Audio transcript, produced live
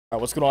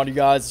Alright, what's going on, you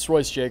guys? It's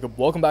Royce Jacob.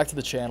 Welcome back to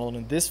the channel, and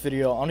in this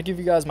video I want to give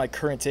you guys my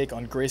current take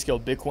on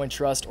Grayscale Bitcoin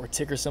Trust, or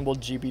ticker symbol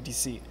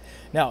GBTC.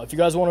 Now, if you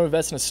guys want to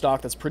invest in a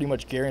stock that's pretty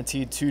much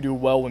guaranteed to do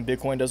well when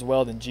Bitcoin does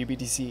well, then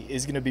GBTC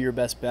is going to be your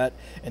best bet,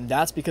 and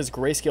that's because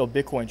Grayscale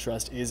Bitcoin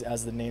Trust is,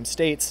 as the name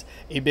states,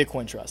 a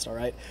Bitcoin trust.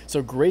 Alright,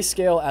 so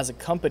Grayscale as a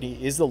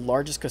company is the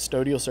largest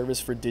custodial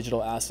service for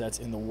digital assets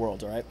in the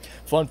world. Alright,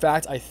 fun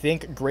fact, I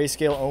think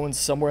Grayscale owns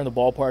somewhere in the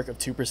ballpark of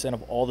 2%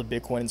 of all the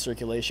Bitcoin in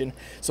circulation,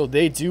 so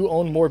they do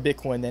own more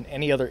Bitcoin than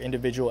any other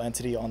individual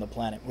entity on the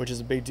planet, which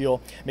is a big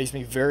deal. Makes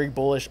me very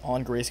bullish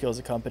on Grayscale as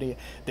a company.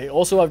 They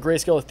also have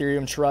Grayscale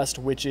Ethereum Trust,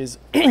 which is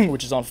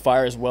on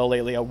fire as well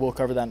lately. I will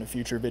cover that in a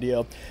future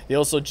video. They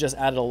also just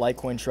added a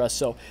Litecoin Trust,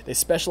 so they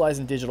specialize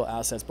in digital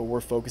assets, but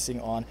we're focusing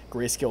on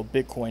Grayscale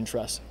Bitcoin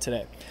Trust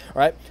today. All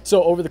right,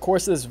 so over the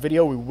course of this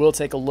video, we will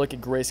take a look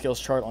at Grayscale's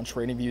chart on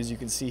TradingView. You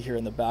can see here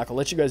in the back. I'll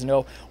let you guys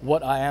know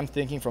what I am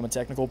thinking from a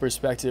technical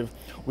perspective.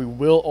 We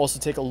will also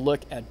take a look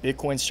at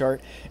Bitcoin's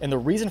chart, and the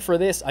reason for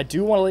this, I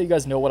do want to let you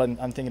guys know what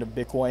I'm thinking of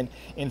Bitcoin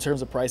in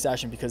terms of price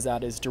action, because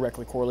that is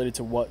directly correlated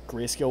to what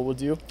Grayscale will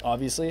do,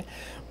 obviously.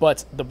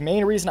 But the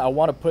main reason I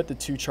want to put the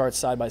two charts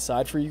side by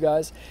side for you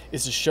guys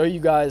is to show you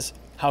guys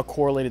how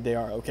correlated they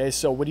are. Okay,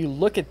 so when you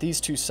look at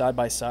these two side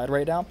by side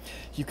right now,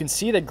 you can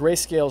see that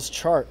Grayscale's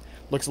chart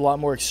looks a lot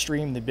more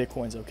extreme than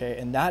Bitcoin's, okay?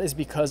 And that is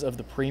because of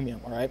the premium,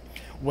 all right?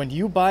 When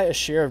you buy a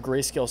share of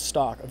Grayscale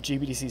stock, of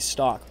GBTC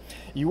stock,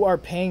 you are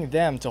paying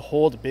them to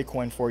hold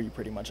Bitcoin for you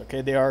pretty much,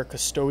 okay? They are a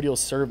custodial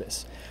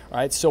service, all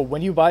right? So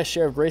when you buy a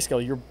share of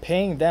Grayscale, you're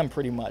paying them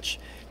pretty much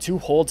to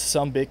hold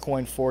some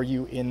Bitcoin for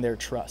you in their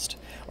trust,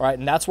 all right?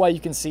 And that's why you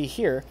can see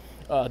here,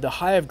 the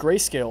high of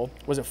Grayscale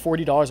was at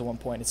 $40 at one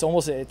point.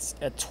 It's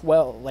at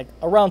 12, like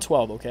around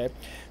 12, okay?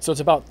 So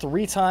it's about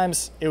 3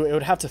 times, it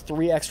would have to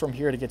 3x from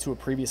here to get to a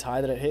previous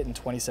high that it hit in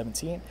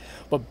 2017.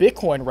 But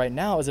Bitcoin right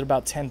now is at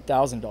about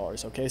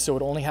 $10,000, okay? So it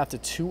would only have to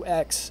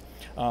 2x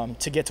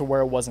to get to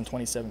where it was in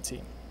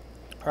 2017.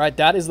 All right,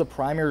 that is the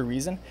primary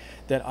reason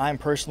that I'm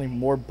personally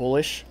more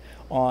bullish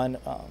on.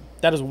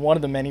 That is one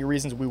of the many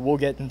reasons. We will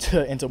get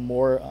into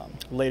more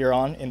later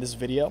on in this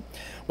video,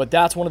 but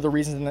that's one of the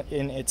reasons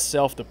in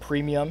itself, the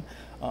premium,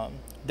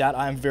 that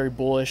I'm very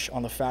bullish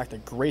on the fact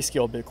that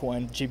Grayscale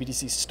Bitcoin,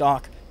 GBTC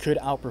stock, could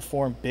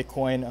outperform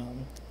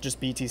Bitcoin, just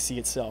BTC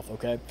itself,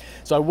 okay?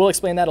 So I will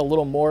explain that a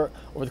little more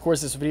over the course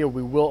of this video.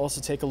 We will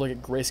also take a look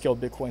at Grayscale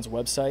Bitcoin's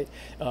website.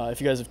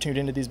 If you guys have tuned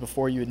into these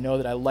before, you would know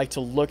that I like to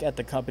look at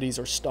the companies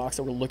or stocks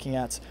that we're looking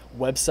at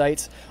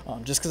websites,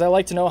 just because I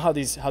like to know how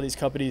these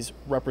companies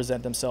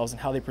represent themselves and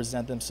how they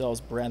present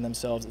themselves, brand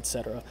themselves,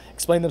 etc.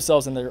 Explain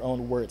themselves in their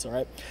own words, all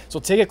right? So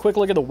take a quick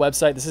look at the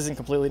website. This isn't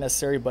completely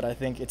necessary, but I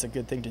think it's a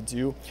good thing to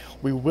do.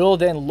 We will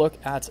then look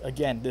at,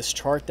 again, this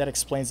chart that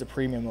explains the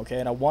premium, okay?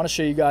 And I want to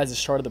show you guys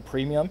this chart of the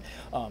premium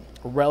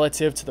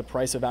relative to the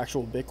price of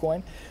actual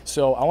Bitcoin.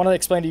 So I want to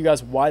explain to you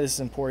guys why this is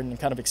important and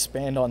kind of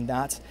expand on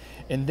that.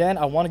 And then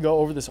I want to go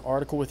over this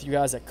article with you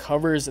guys that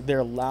covers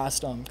their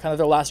last, kind of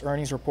their last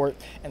earnings report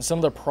and some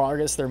of the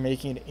progress they're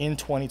making in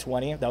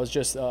 2020. That was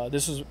just,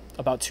 this was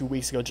about 2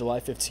 weeks ago,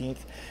 July 15th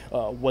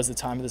was the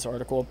time of this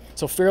article.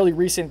 So fairly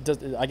recent,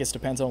 I guess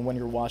depends on when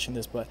you're watching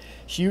this, but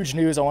huge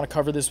news. I want to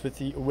cover this with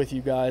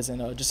you guys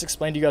and just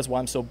explain to you guys why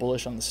I'm so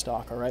bullish on the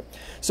stock, all right?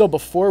 So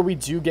before we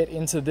do get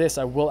into this,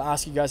 I will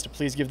ask you guys to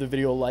please give the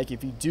video a like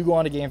if you do go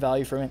on to gain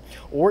value from it,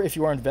 or if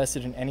you are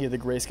invested in any of the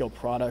Grayscale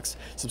products.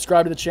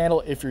 Subscribe to the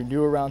channel if you're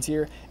new around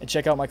here, and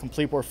check out my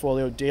complete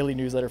portfolio daily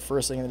newsletter,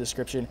 first link in the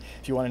description,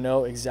 if you want to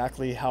know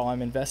exactly how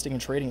I'm investing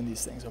and trading in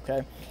these things,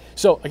 okay?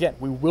 So again,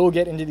 we will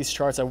get into these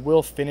charts. I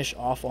will finish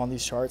off on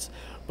these charts,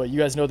 but you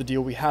guys know the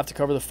deal. We have to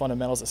cover the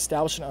fundamentals,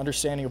 establish an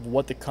understanding of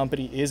what the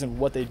company is and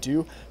what they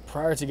do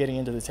prior to getting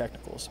into the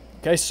technicals.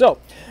 Okay, so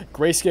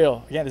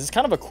Grayscale, again, this is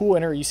kind of a cool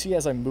enter. You see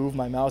as I move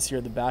my mouse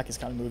here, the back is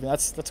kind of moving.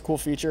 That's a cool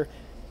feature,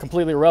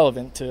 completely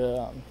irrelevant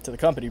to the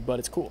company, but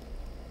it's cool.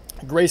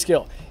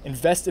 Grayscale,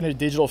 invest in a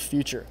digital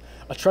future.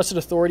 A trusted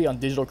authority on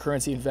digital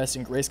currency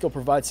investing, Grayscale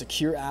provides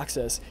secure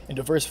access and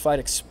diversified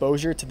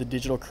exposure to the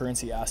digital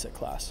currency asset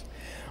class.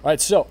 All right,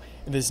 so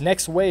in this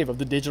next wave of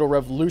the digital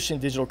revolution,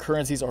 digital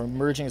currencies are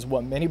emerging as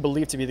what many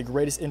believe to be the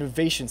greatest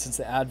innovation since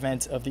the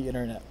advent of the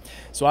internet.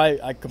 So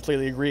I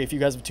completely agree. If you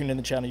guys have tuned in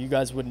the channel, you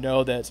guys would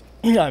know that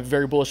I'm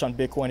very bullish on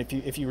Bitcoin.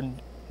 If you're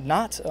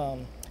not,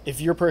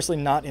 if you're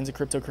personally not into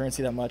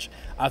cryptocurrency that much,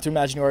 I have to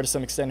imagine you are to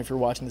some extent if you're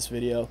watching this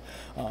video.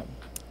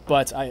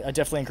 But I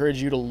definitely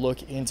encourage you to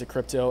look into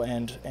crypto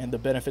and the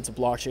benefits of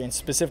blockchain,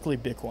 specifically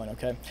Bitcoin,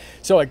 okay?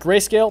 So at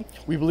Grayscale,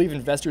 we believe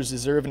investors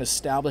deserve an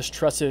established,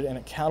 trusted, and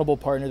accountable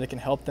partner that can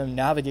help them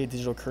navigate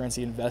digital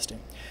currency investing.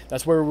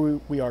 That's where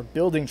we are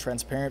building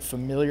transparent,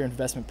 familiar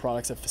investment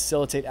products that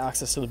facilitate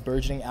access to the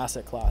burgeoning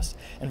asset class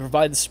and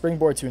provide the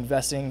springboard to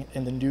investing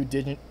in the new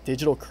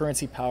digital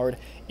currency-powered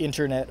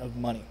Internet of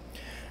Money.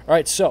 All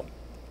right, so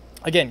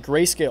again,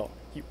 Grayscale.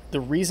 The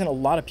reason a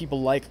lot of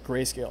people like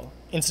Grayscale,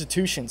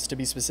 institutions to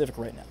be specific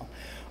right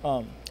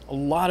now, a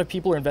lot of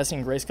people are investing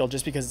in Grayscale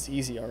just because it's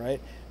easy, all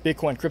right?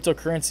 Bitcoin,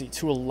 cryptocurrency,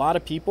 to a lot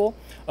of people.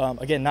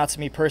 Again, not to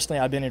me personally.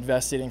 I've been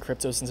invested in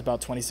crypto since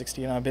about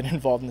 2016. I've been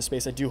involved in the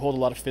space. I do hold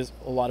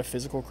a lot of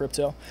physical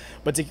crypto,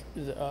 but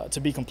to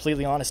be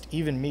completely honest,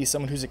 even me,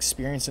 someone who's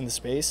experienced in the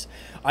space,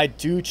 I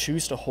do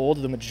choose to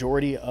hold the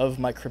majority of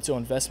my crypto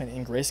investment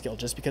in Grayscale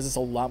just because it's a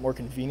lot more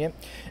convenient.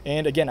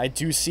 And again, I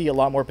do see a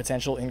lot more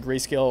potential in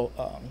Grayscale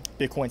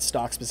Bitcoin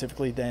stock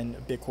specifically than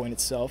Bitcoin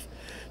itself.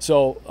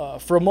 So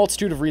for a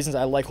multitude of reasons,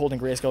 I like holding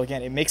Grayscale.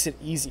 Again, it makes it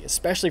easy,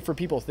 especially for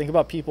people. Think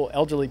about people,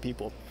 elderly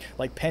people,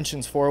 like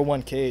pensions,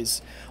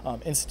 401ks,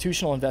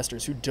 institutional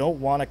investors who don't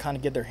want to kind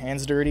of get their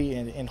hands dirty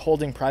and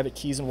holding private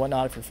keys and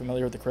whatnot, if you're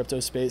familiar with the crypto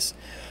space.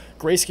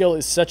 Grayscale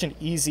is such an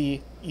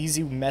easy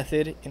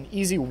method, an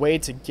easy way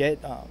to get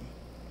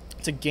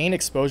to gain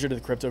exposure to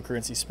the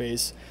cryptocurrency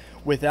space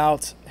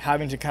without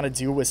having to kind of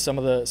deal with some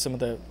of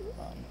the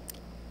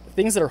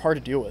things that are hard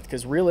to deal with.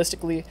 Because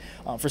realistically,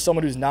 for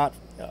someone who's not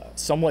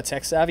somewhat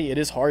tech savvy, it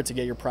is hard to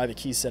get your private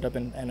keys set up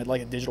and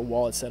like a digital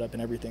wallet set up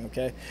and everything.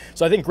 Okay,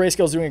 so I think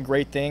Grayscale is doing a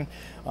great thing.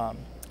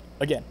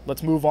 Again,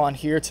 let's move on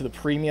here to the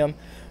premium.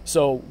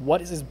 So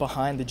what is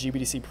behind the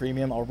GBTC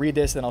premium? I'll read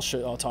this, then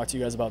I'll talk to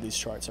you guys about these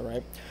charts. All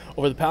right.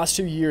 Over the past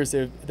 2 years,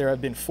 there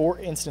have been 4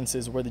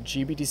 instances where the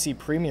GBTC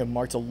premium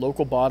marked a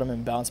local bottom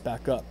and bounced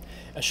back up.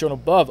 As shown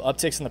above,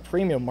 upticks in the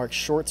premium mark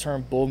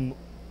short-term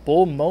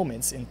bull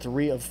moments in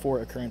 3 of 4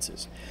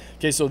 occurrences.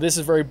 Okay, so this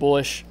is very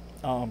bullish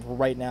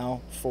right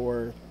now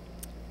for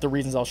the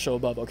reasons I'll show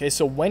above. Okay,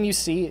 so when you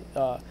see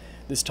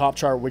this top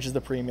chart, which is the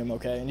premium,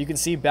 okay, and you can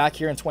see back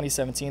here in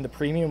 2017, the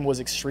premium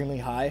was extremely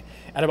high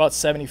at about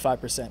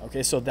 75%.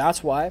 Okay, so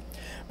that's why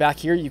back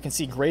here you can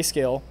see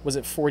Grayscale was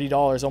at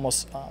 $40,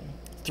 almost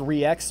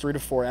 3x, 3 to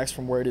 4x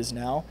from where it is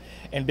now,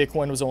 and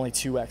Bitcoin was only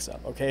 2x up.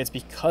 Okay, it's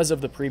because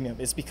of the premium.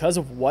 It's because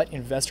of what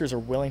investors are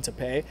willing to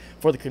pay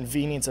for the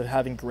convenience of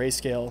having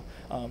Grayscale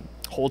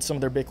hold some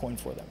of their Bitcoin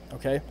for them.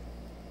 Okay,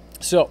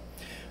 so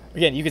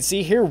again, you can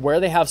see here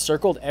where they have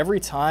circled every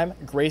time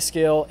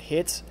Grayscale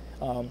hits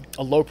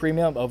a low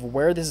premium of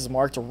where this is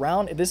marked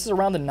around. This is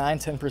around the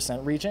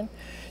 9-10% region.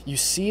 You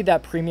see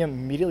that premium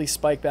immediately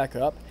spike back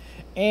up,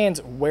 and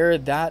where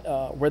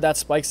that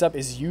spikes up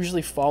is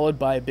usually followed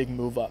by a big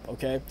move up.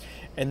 Okay,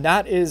 and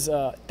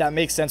that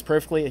makes sense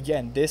perfectly.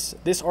 Again,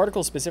 this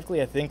article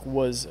specifically, I think,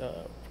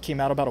 came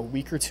out about a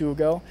week or 2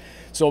 ago,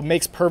 so it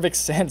makes perfect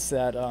sense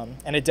that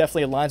and it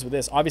definitely aligns with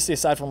this. Obviously,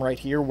 aside from right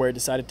here where it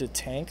decided to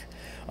tank,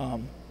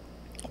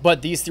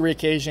 but these 3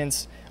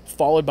 occasions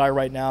followed by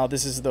right now,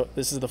 this is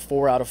the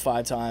 4 out of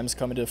 5 times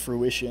coming to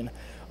fruition.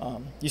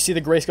 You see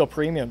the Grayscale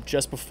premium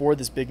just before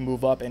this big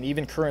move up, and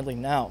even currently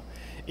now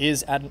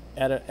is at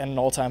an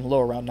all-time low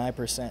around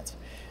 9%.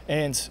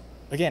 And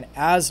again,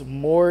 as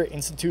more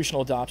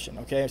institutional adoption,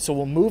 okay, so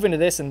we'll move into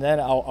this, and then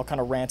I'll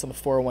kind of rant on the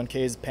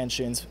 401ks,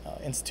 pensions,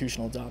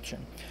 institutional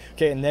adoption.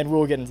 Okay, and then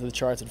we'll get into the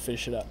charts and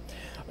finish it up.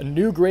 A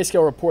new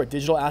Grayscale report,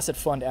 digital asset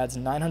fund adds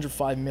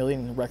 $905 million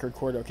in the record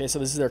quarter. Okay, so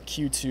this is their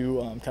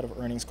Q2 kind of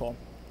earnings call.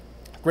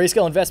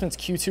 Grayscale Investments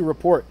Q2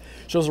 report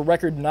shows a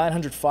record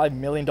 $905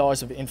 million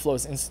of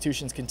inflows.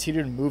 Institutions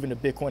continue to move into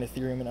Bitcoin,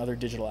 Ethereum, and other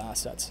digital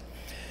assets.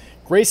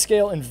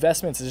 Grayscale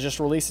Investments has just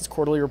released its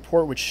quarterly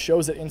report, which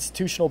shows that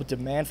institutional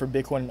demand for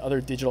Bitcoin and other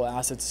digital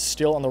assets is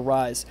still on the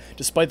rise,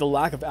 despite the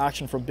lack of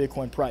action from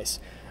Bitcoin price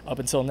up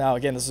until now.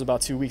 Again, this is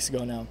about 2 weeks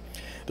ago now.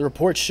 The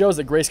report shows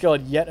that Grayscale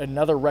had yet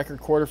another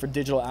record quarter for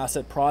digital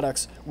asset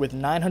products, with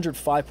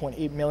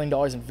 $905.8 million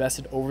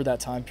invested over that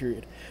time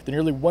period. The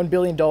nearly $1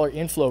 billion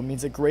inflow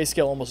means that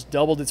Grayscale almost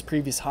doubled its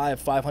previous high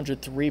of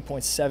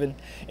 $503.7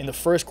 in the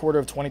first quarter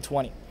of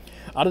 2020.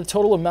 Out of the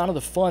total amount of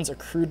the funds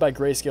accrued by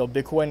Grayscale,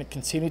 Bitcoin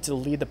continued to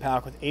lead the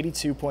pack with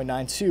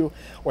 82.92,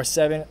 or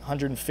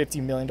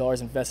 $750 million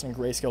invested in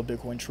Grayscale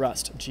Bitcoin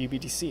Trust,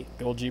 GBTC,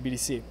 good old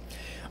GBTC.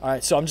 All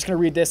right, so I'm just going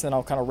to read this, and then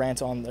I'll kind of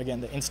rant on,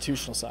 again, the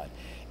institutional side.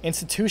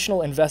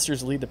 Institutional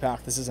investors lead the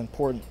pack. This is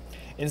important.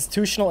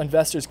 Institutional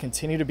investors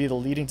continue to be the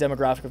leading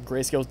demographic of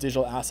Grayscale's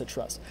digital asset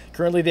trust.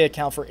 Currently, they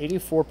account for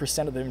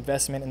 84% of the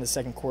investment in the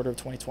second quarter of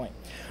 2020.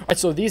 All right,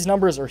 so these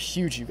numbers are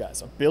huge, you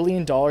guys. $1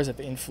 billion of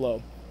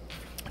inflow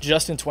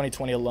just in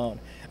 2020 alone,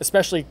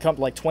 especially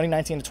like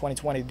 2019 to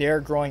 2020, they're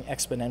growing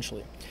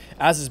exponentially,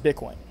 as is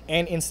Bitcoin.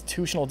 And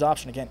institutional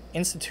adoption, again,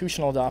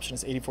 institutional adoption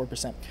is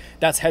 84%.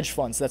 That's hedge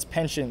funds, that's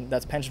pension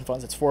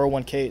funds, that's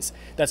 401ks,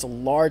 that's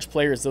large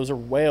players. Those are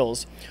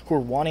whales who are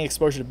wanting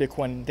exposure to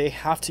Bitcoin. They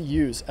have to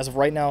use, as of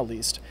right now at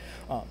least,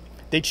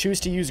 they choose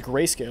to use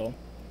Grayscale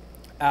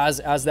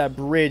as that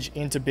bridge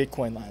into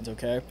Bitcoin lands,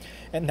 okay?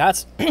 And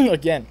that's,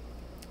 again,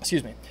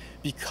 excuse me,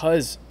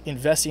 because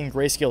investing in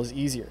Grayscale is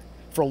easier.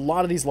 For a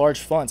lot of these large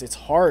funds, it's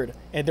hard,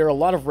 and there are a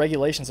lot of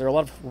regulations, there are a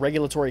lot of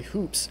regulatory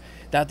hoops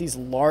that these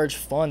large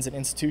funds and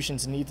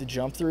institutions need to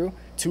jump through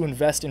to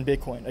invest in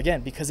Bitcoin.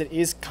 Again, because it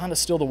is kind of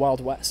still the Wild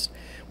West.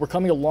 We're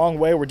coming a long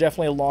way. We're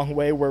definitely a long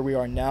way where we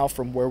are now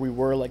from where we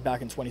were like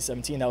back in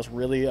 2017. That was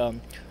really a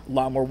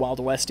lot more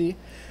Wild Westy.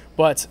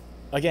 But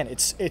again,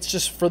 it's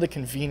just for the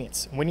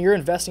convenience. When you're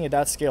investing at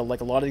that scale, like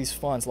a lot of these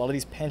funds, a lot of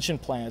these pension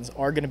plans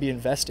are going to be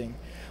investing,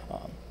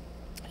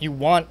 you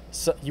want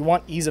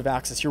ease of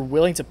access. You're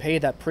willing to pay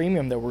that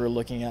premium that we're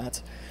looking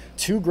at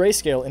to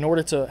Grayscale in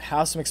order to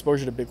have some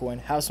exposure to Bitcoin,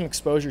 have some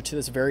exposure to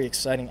this very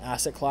exciting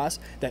asset class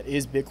that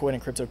is Bitcoin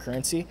and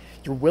cryptocurrency.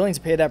 You're willing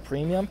to pay that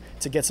premium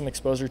to get some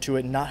exposure to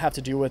it and not have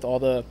to deal with all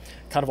the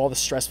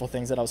stressful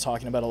things that I was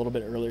talking about a little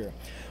bit earlier.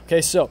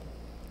 Okay, so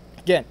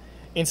again,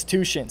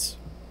 institutions,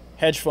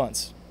 hedge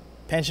funds,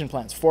 pension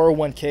plans,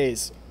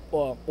 401ks,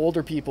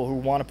 older people who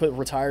want to put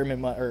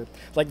retirement money, or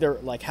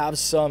have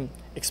some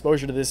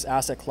exposure to this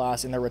asset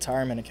class in their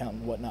retirement account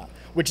and whatnot,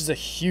 which is a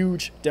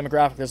huge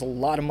demographic. There's a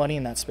lot of money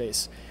in that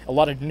space, a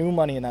lot of new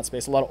money in that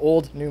space, a lot of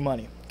old new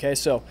money. Okay,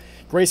 so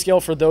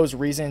Grayscale, for those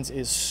reasons,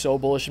 is so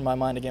bullish in my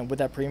mind. Again, with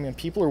that premium,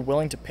 people are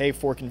willing to pay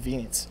for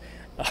convenience.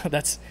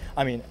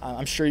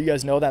 I'm sure you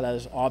guys know that. That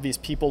is obvious.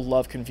 People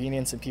love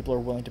convenience and people are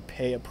willing to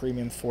pay a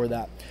premium for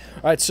that.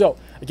 All right, so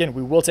again,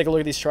 we will take a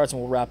look at these charts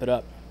and we'll wrap it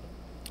up.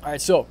 All right,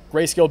 so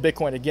Grayscale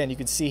Bitcoin, again, you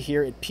can see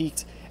here it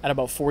peaked at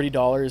about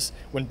 $40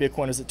 when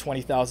Bitcoin was at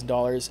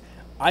 $20,000.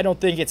 I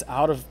don't think it's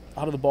out of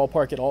the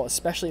ballpark at all,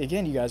 especially,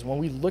 again, you guys, when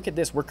we look at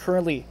this, we're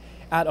currently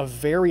at a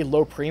very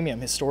low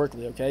premium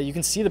historically, okay? You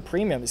can see the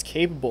premium is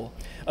capable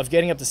of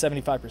getting up to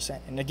 75%.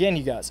 And again,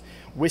 you guys,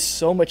 with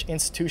so much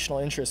institutional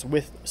interest,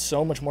 with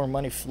so much more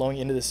money flowing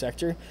into the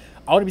sector,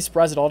 I wouldn't be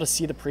surprised at all to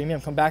see the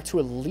premium come back to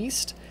at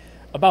least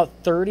about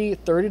 30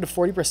 to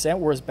 40%,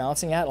 where it's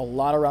bouncing at a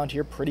lot around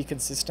here pretty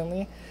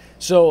consistently.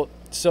 So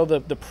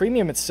the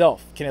premium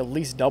itself can at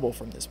least double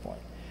from this point.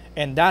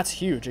 And that's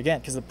huge,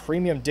 again, because the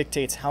premium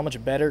dictates how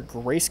much better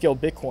Grayscale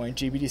Bitcoin,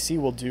 GBTC,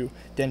 will do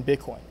than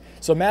Bitcoin.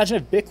 So imagine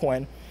if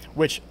Bitcoin,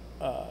 which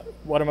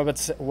what I'm about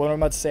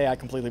to say I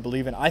completely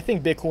believe in. I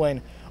think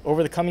Bitcoin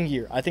over the coming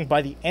year, I think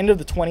by the end of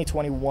the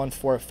 2021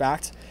 for a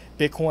fact,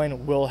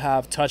 Bitcoin will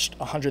have touched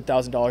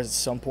 $100,000 at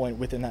some point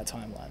within that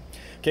timeline.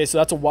 Okay, so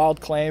that's a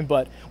wild claim,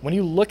 but when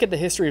you look at the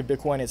history of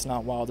Bitcoin, it's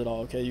not wild at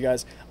all, okay? You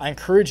guys, I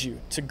encourage you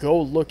to go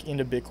look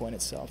into Bitcoin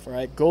itself, all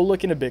right? Go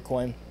look into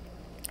Bitcoin,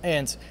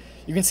 and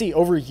you can see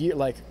over a year,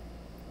 like,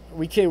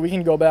 we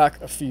can go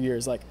back a few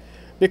years, like,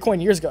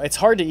 Bitcoin years ago, it's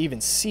hard to even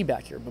see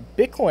back here, but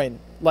Bitcoin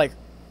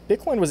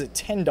was at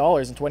 $10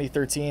 in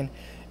 2013.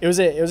 It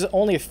was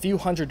only a few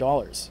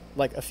 $100s,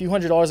 like a few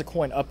 $100 a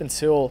coin up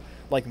until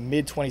like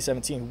mid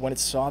 2017 when it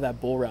saw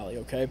that bull rally.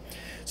 Okay,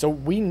 so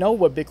we know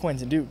what Bitcoin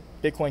can do.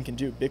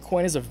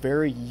 Bitcoin is a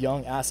very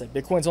young asset.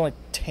 Bitcoin's only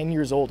 10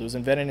 years old. It was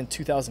invented in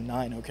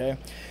 2009. Okay,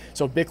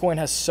 so Bitcoin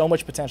has so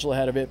much potential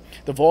ahead of it.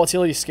 The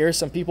volatility scares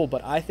some people,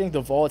 but I think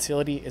the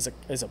volatility is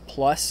a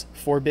plus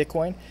for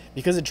Bitcoin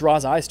because it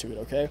draws eyes to it.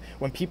 Okay,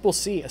 when people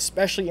see,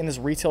 especially in this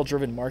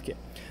retail-driven market,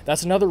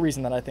 that's another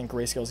reason that I think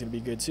Grayscale is going to be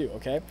good too.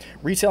 Okay,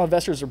 retail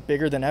investors are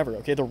bigger than ever.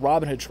 Okay, the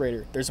Robinhood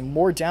trader, there's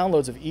more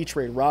downloads of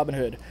E-Trade,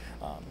 Robinhood,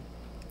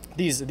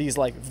 these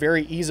like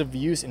very ease of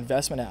use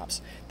investment apps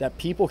that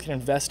people can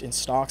invest in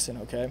stocks in.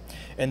 Okay,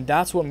 and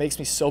that's what makes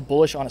me so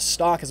bullish on a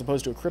stock as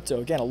opposed to a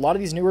crypto. Again, a lot of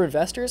these newer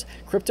investors,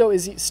 crypto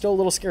is still a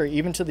little scary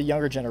even to the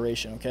younger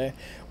generation. Okay,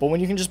 but when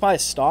you can just buy a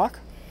stock,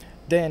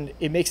 then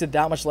it makes it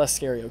that much less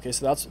scary. Okay,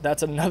 so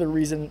that's another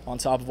reason on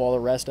top of all the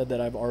rest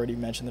that I've already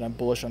mentioned that I'm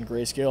bullish on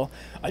Grayscale.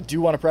 I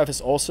do want to preface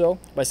also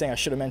by saying I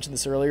should have mentioned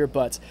this earlier,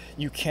 but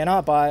you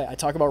cannot buy, I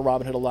talk about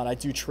Robinhood a lot. I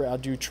do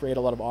trade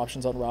a lot of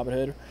options on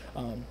Robinhood.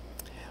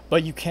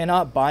 But you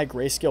cannot buy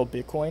Grayscale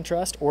Bitcoin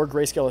Trust or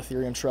Grayscale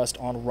Ethereum Trust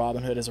on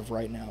Robinhood as of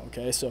right now,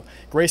 okay? So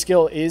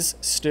Grayscale is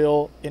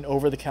still an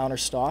over-the-counter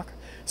stock.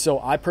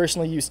 So I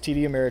personally use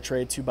TD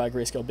Ameritrade to buy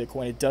Grayscale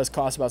Bitcoin. It does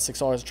cost about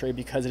 $6 a trade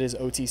because it is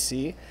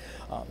OTC.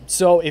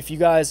 So if you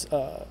guys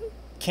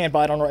can't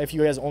buy it on, if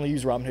you guys only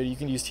use Robinhood, you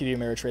can use TD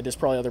Ameritrade. There's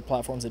probably other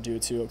platforms that do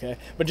it too, okay?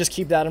 But just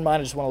keep that in mind.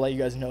 I just want to let you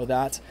guys know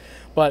that.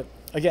 But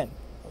again,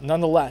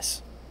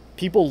 nonetheless,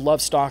 people love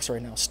stocks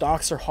right now.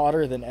 Stocks are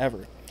hotter than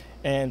ever.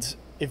 And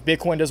if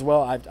Bitcoin does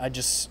well,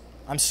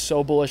 I'm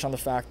so bullish on the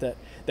fact that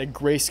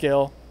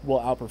Grayscale will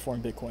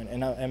outperform Bitcoin,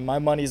 and my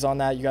money's on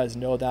that. You guys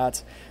know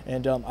that,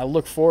 and I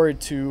look forward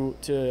to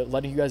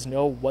letting you guys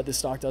know what this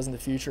stock does in the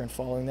future and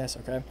following this.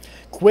 Okay,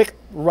 quick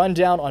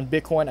rundown on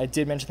Bitcoin. I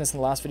did mention this in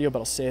the last video, but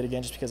I'll say it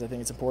again just because I think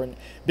it's important.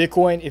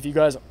 Bitcoin, if you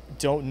guys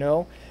don't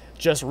know,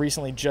 just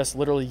recently, just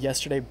literally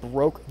yesterday,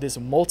 broke this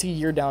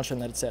multi-year downtrend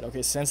that it set.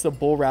 Okay, since the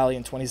bull rally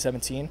in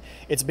 2017,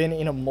 it's been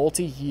in a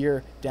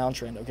multi-year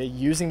downtrend. Okay,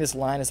 using this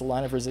line as a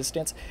line of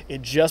resistance,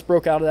 it just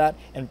broke out of that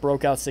and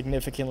broke out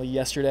significantly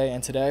yesterday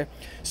and today.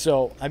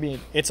 So I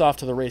mean, it's off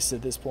to the races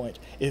at this point.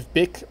 If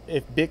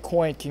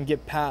Bitcoin can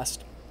get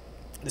past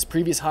this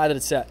previous high that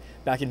it set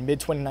back in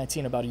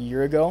mid-2019, about a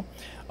year ago,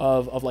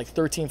 of like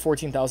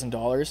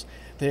 $13,000-$14,000,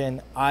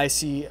 then I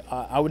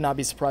would not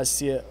be surprised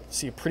to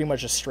see pretty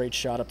much a straight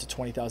shot up to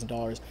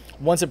 $20,000.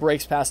 Once it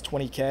breaks past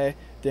 20K,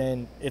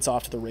 then it's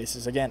off to the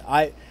races. Again,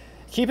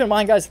 keep in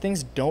mind, guys,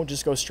 things don't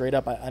just go straight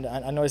up. I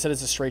know I said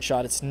it's a straight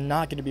shot. It's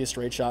not going to be a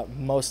straight shot,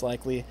 most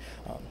likely.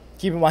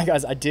 Keep in mind,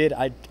 guys,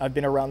 I've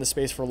been around this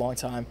space for a long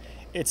time.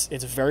 It's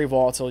very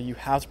volatile. You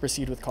have to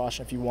proceed with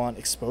caution if you want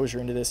exposure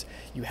into this.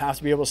 You have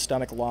to be able to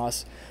stomach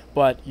loss,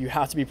 but you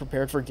have to be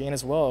prepared for gain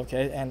as well,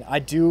 okay? And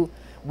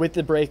with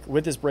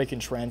this break in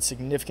trend,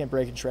 significant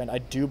break in trend, I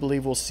do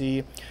believe we'll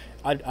see.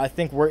 I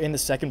think we're in the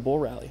second bull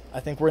rally. I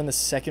think we're in the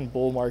second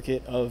bull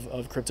market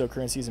of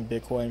cryptocurrencies and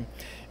Bitcoin,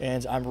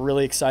 and I'm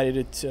really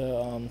excited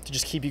to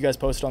just keep you guys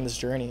posted on this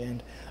journey.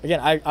 And again,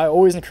 I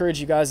always encourage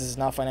you guys, this is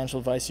not financial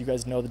advice, you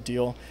guys know the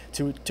deal,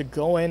 to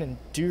go in and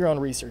do your own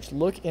research.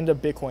 Look into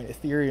Bitcoin,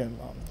 Ethereum,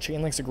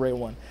 Chainlink's a great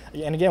one.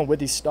 And again, with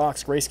these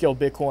stocks, Grayscale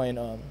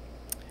Bitcoin,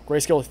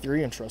 Grayscale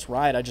Ethereum Trust,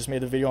 Riot. I just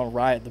made the video on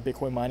Riot, the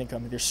Bitcoin mining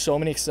company. There's so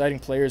many exciting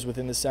players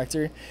within this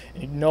sector,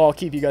 and you know I'll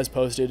keep you guys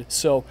posted.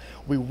 So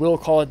we will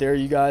call it there,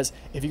 you guys.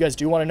 If you guys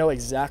do want to know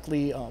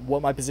exactly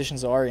what my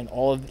positions are in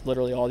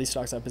literally all these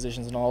stocks, I have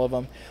positions in all of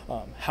them,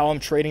 how I'm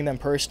trading them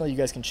personally, you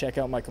guys can check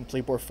out my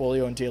complete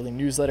portfolio and daily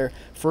newsletter.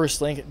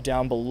 First link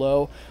down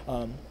below.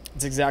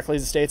 It's exactly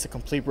as it states, a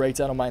complete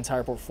breakdown of my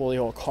entire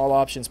portfolio, call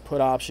options,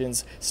 put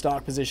options,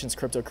 stock positions,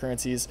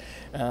 cryptocurrencies.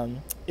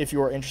 If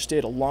you are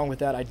interested, along with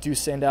that, I do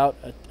send out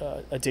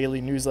a daily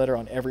newsletter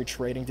on every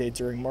trading day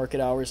during market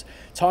hours,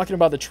 talking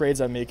about the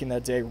trades I'm making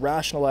that day,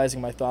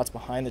 rationalizing my thoughts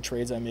behind the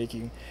trades I'm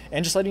making,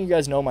 and just letting you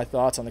guys know my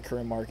thoughts on the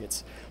current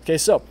markets. Okay,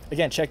 so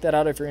again, check that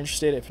out if you're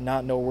interested. If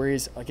not, no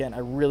worries. Again, I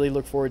really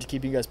look forward to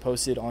keeping you guys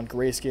posted on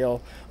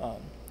Grayscale,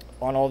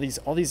 on all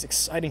these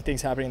exciting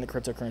things happening in the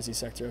cryptocurrency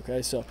sector.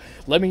 Okay, so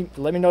let me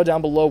know down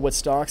below what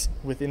stocks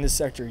within this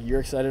sector you're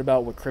excited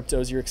about, what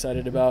cryptos you're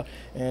excited about,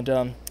 and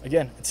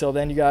again, until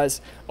then, you guys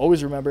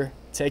always remember,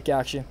 take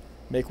action,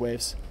 make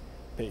waves.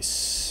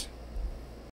 Peace.